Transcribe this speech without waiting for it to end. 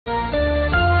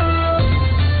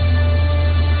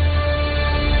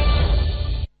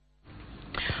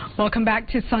Welcome back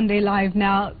to Sunday Live.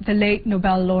 Now, the late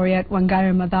Nobel laureate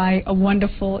Wanjira Maathai, a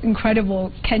wonderful,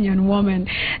 incredible Kenyan woman,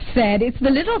 said, "It's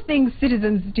the little things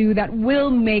citizens do that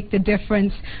will make the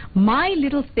difference. My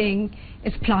little thing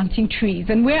is planting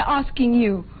trees." And we're asking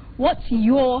you, what's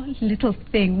your little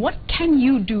thing? What can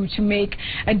you do to make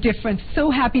a difference? So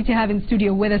happy to have in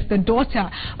studio with us the daughter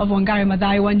of Wanjira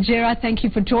Maathai. Wanjira, thank you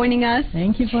for joining us.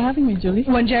 Thank you for having me, Julie.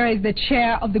 Wanjira is the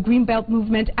chair of the Greenbelt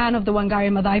Movement and of the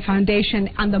Wanjira Maathai Foundation,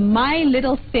 and the My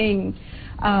Little Thing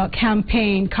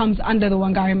campaign comes under the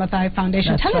Wanjira Maathai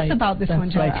Foundation. Tell us about this,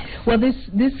 Wanjira. Right. Well,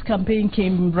 this campaign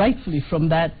came rightfully from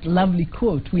that lovely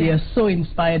quote. We are so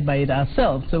inspired by it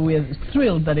ourselves, so we are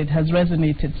thrilled that it has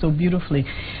resonated so beautifully.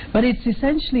 But it's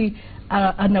essentially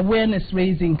an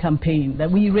awareness-raising campaign, that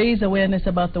we raise awareness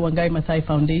about the Wanjira Maathai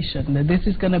Foundation, that this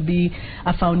is going to be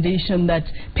a foundation that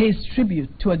pays tribute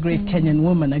to a great Kenyan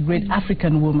woman, a great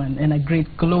African woman, and a great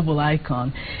global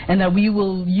icon, and that we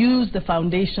will use the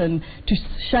foundation to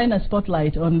shine a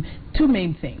spotlight on two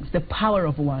main things: the power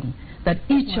of one, that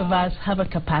each of us have a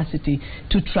capacity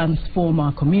to transform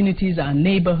our communities, our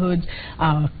neighborhoods,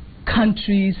 our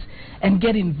countries, and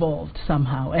get involved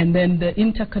somehow, and then the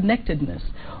interconnectedness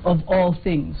of all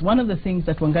things. One of the things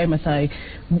that Wanjira Maathai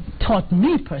taught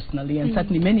me personally, and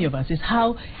certainly many of us, is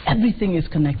how everything is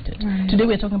connected. Right. Today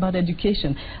we're talking about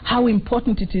education, how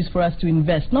important it is for us to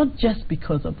invest, not just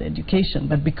because of the education,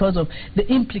 but because of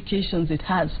the implications it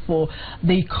has for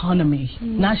the economy,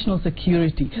 national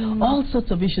security, all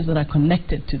sorts of issues that are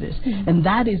connected to this. And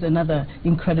that is another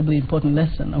incredibly important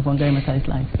lesson of Wanjira Maathai's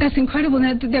life. That's incredible.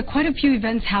 Now, there are quite a few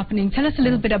events happening. Tell us a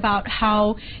little bit about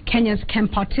how Kenyans can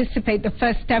participate. The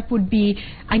first step would be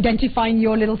identifying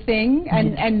your little thing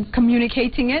and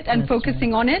communicating it and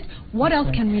focusing on it. What else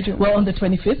can we do? Well, on the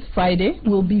 25th, Friday,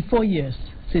 will be 4 years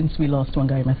since we lost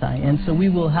Wanjira Maathai, and so we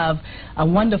will have a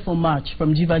wonderful march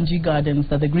from Jivanji Gardens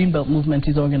that the Greenbelt Movement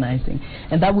is organizing,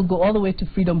 and that will go all the way to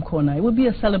Freedom Corner. It will be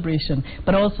a celebration,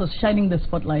 but also shining the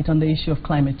spotlight on the issue of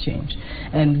climate change.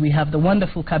 And we have the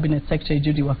wonderful Cabinet Secretary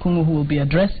Judy Wakungu, who will be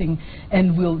addressing,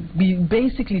 and will be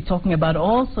basically talking about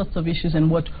all sorts of issues and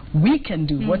what we can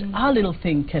do, what our little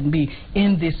thing can be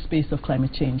in this space of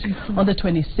climate change. On the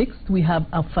 26th, we have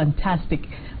a fantastic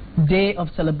day of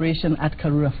celebration at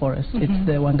Karura Forest. It's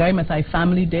the Wanjira Maathai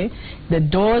Family Day. The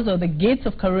doors or the gates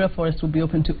of Karura Forest will be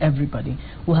open to everybody.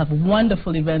 We'll have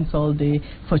wonderful events all day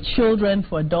for children,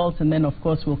 for adults, and then of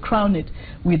course we'll crown it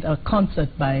with a concert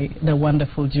by the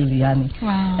wonderful Giuliani.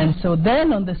 Wow. And so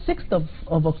then on the 6th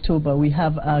of October we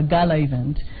have a gala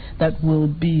event that will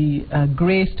be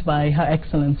graced by Her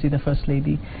Excellency the First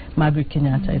Lady, Margaret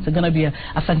Kenyatta. It's going to be a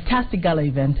fantastic gala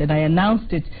event, and I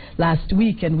announced it last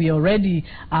week, and we already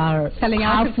are selling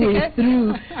out halfway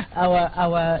through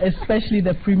our especially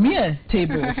the premier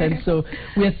tables, and so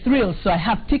we're thrilled. So I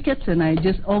have tickets, and I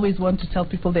just always want to tell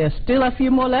people there are still a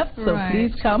few more left, so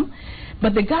please come.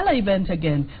 But the gala event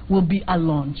again will be a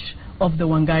launch of the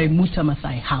Wanjira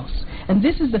Maathai House. And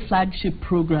this is the flagship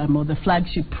program or the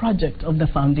flagship project of the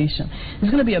foundation.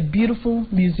 It's going to be a beautiful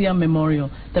museum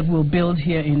memorial that we'll build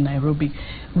here in Nairobi.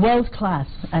 World class.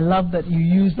 I love that you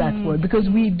use that word, because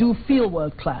we do feel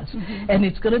world class. And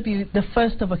it's going to be the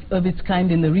first of its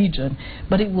kind in the region.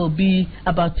 But it will be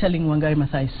about telling Wanjira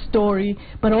Maathai's story,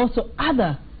 but also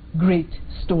other great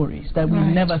stories that we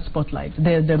never spotlight.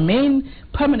 The main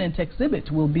permanent exhibit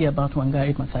will be about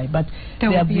Wanjira Maathai, but there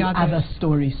will be other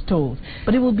stories told.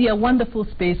 But it will be a wonderful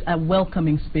space, a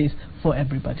welcoming space for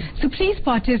everybody. So please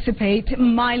participate.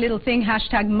 My Little Thing,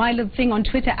 hashtag My Little Thing on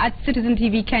Twitter, at Citizen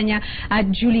TV Kenya,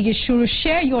 at Julie Gishuru.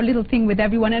 Share your little thing with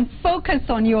everyone and focus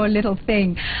on your little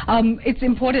thing. It's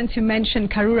important to mention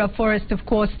Karura Forest, of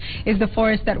course, is the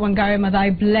forest that Wanjira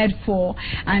Maathai bled for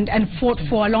and fought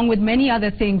for, along with many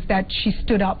other things that she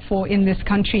stood up for in this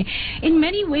country. In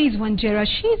many ways, Wanjira,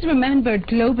 she's remembered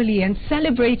globally and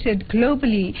celebrated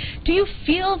globally. Do you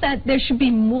feel that there should be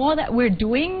more that we're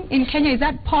doing in Kenya? Is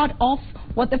that part of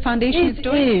what the foundation is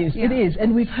doing? It is,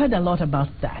 and we've heard a lot about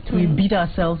that. We beat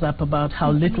ourselves up about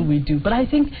how little we do, but I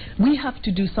think we have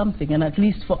to do something, and at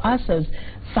least for us as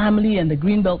family and the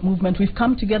Greenbelt Movement, we've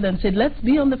come together and said, let's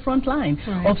be on the front line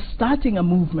of starting a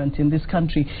movement in this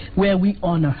country where we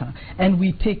honor her, and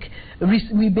we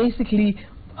basically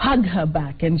hug her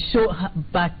back and show her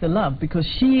back the love, because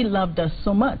she loved us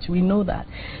so much. We know that.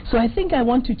 So I think I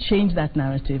want to change that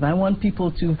narrative. I want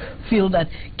people to feel that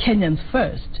Kenyans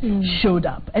first showed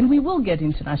up, and we will get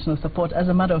international support. As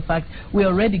a matter of fact, we're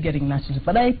already getting national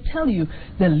support. But I tell you,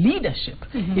 the leadership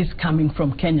is coming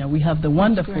from Kenya. We have the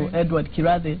wonderful Edward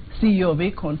Kirathe, CEO of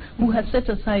Akon, who has set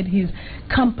aside his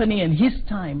company and his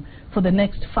time for the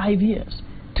next 5 years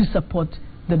to support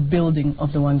the building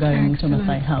of the Wanjira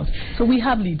Maathai house. So we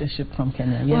have leadership from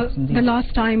Kenya, yes, well, indeed. The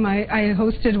last time I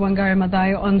hosted Wanjira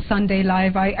Maathai on Sunday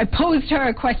Live, I posed to her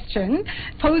a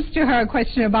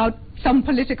question about some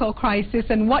political crisis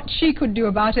and what she could do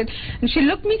about it. And she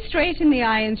looked me straight in the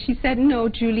eye and she said, "No,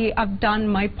 Julie, I've done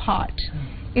my part.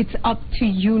 It's up to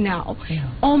you now." Yeah.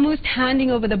 Almost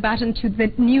handing over the baton to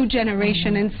the new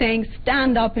generation and saying,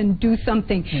 stand up and do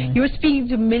something. Yeah. You're speaking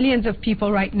to millions of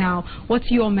people right now. What's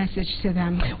your message to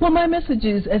them? Well, my message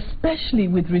is, especially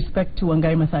with respect to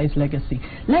Wanjira Maathai's legacy,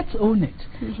 let's own it.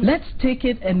 Let's take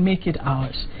it and make it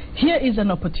ours. Here is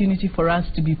an opportunity for us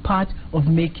to be part of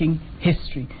making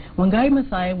history. Wanjira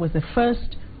Maathai was the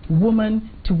first woman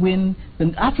to win,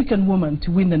 the African woman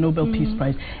to win the Nobel Peace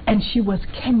Prize, and she was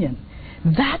Kenyan.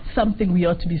 That's something we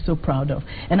ought to be so proud of.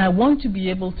 And I want to be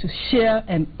able to share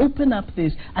and open up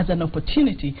this as an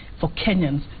opportunity for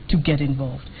Kenyans to get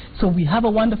involved. So we have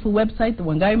a wonderful website, the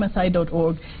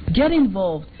wanjiramaathai.org. Get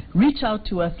involved. Reach out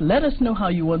to us. Let us know how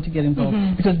you want to get involved.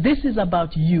 Because this is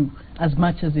about you as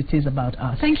much as it is about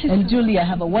us. Thank you and so Julie, much. I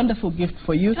have a wonderful gift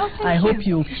for you. Oh, I hope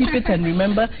you keep it and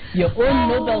remember your own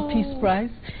Nobel Peace Prize.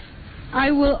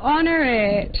 I will honor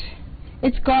it.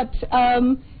 It's got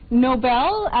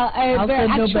Nobel,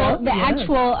 the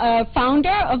actual founder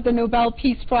of the Nobel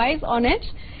Peace Prize on it.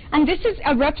 And this is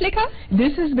a replica?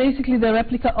 This is basically the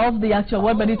replica of the actual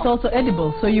one, but it's also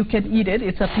edible, so you can eat it.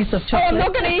 It's a piece of chocolate. Oh, I'm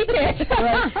not going to eat it.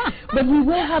 Right. But we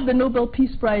will have the Nobel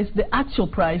Peace Prize, the actual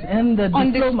prize, and the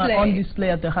diploma on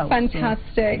display at the house. Fantastic.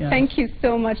 So, yeah. Thank you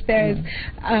so much. There's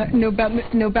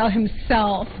Nobel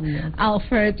himself,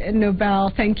 Alfred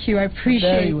Nobel. Thank you. I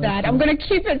appreciate that. I'm going to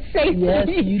keep it safe. Yes,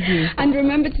 you do. And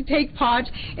remember to take part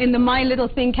in the My Little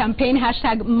Thing campaign,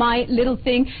 hashtag My Little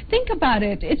Thing. Think about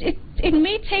it. It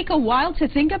may take a while to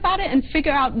think about it and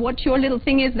figure out what your little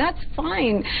thing is. That's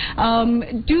fine.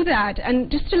 Do that.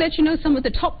 And just to let you know, some of the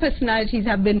top personalities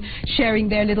have been sharing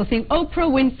their little thing. Oprah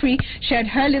Winfrey shared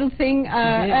her little thing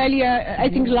earlier, I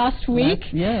think last week.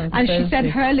 And she said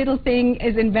her little thing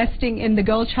is investing in the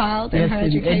girl child and her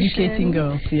education. Educating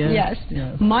girls. Yes.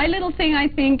 My little thing, I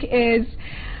think, is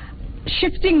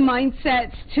shifting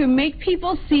mindsets to make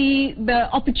people see the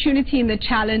opportunity in the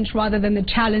challenge rather than the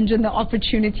challenge and the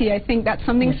opportunity. I think that's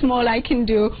something small I can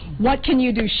do. What can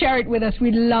you do? Share it with us.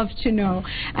 We'd love to know.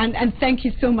 And thank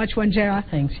you so much, Wanjira,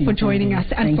 for joining us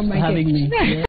and for my gift.